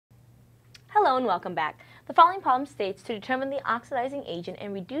Hello and welcome back. The following problem states to determine the oxidizing agent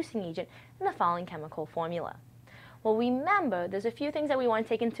and reducing agent in the following chemical formula. Well, remember, there's a few things that we want to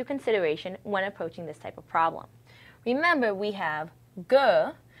take into consideration when approaching this type of problem. Remember, we have G,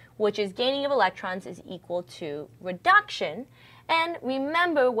 which is gaining of electrons is equal to reduction. And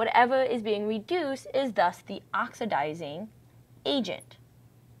remember, whatever is being reduced is thus the oxidizing agent.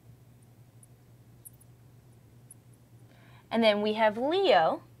 And then we have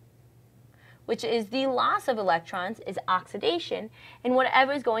Leo, which is the loss of electrons, is oxidation, and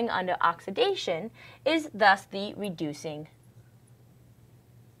whatever is going under oxidation is thus the reducing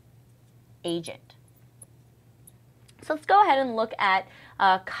agent. So let's go ahead and look at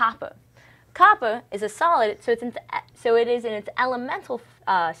copper. Copper is a solid, so it is in its elemental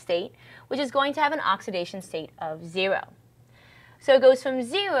state, which is going to have an oxidation state of 0. So it goes from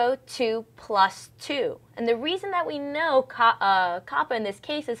 0 to +2. And the reason that we know copper in this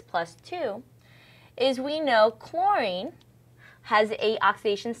case is +2 is we know chlorine has a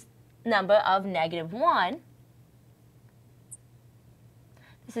oxidation number of -1.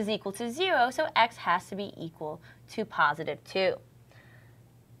 This is equal to 0, so X has to be equal to +2.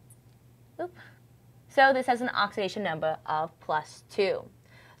 So this has an oxidation number of +2.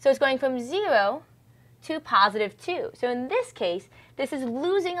 So it's going from 0 to +2. So in this case, this is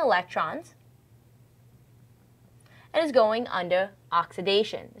losing electrons and is going under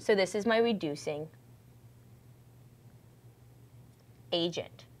oxidation. So this is my reducing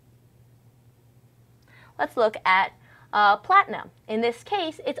agent. Let's look at platinum. In this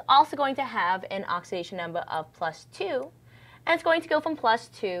case, it's also going to have an oxidation number of +2, and it's going to go from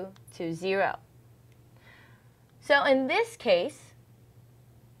 +2 to 0. So in this case,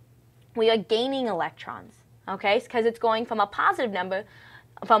 we are gaining electrons, okay, because it's going from a positive number,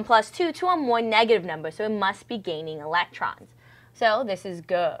 from +2 to a more negative number, so it must be gaining electrons. So this is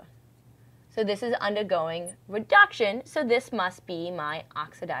G. So this is undergoing reduction, so this must be my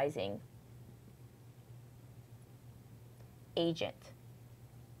oxidizing agent.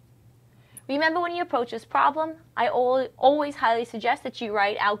 Remember, when you approach this problem, I always highly suggest that you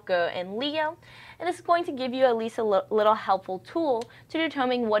write out G and Leo, and this is going to give you at least a little helpful tool to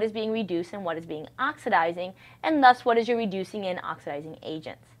determine what is being reduced and what is being oxidizing, and thus what is your reducing and oxidizing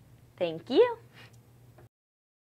agents. Thank you.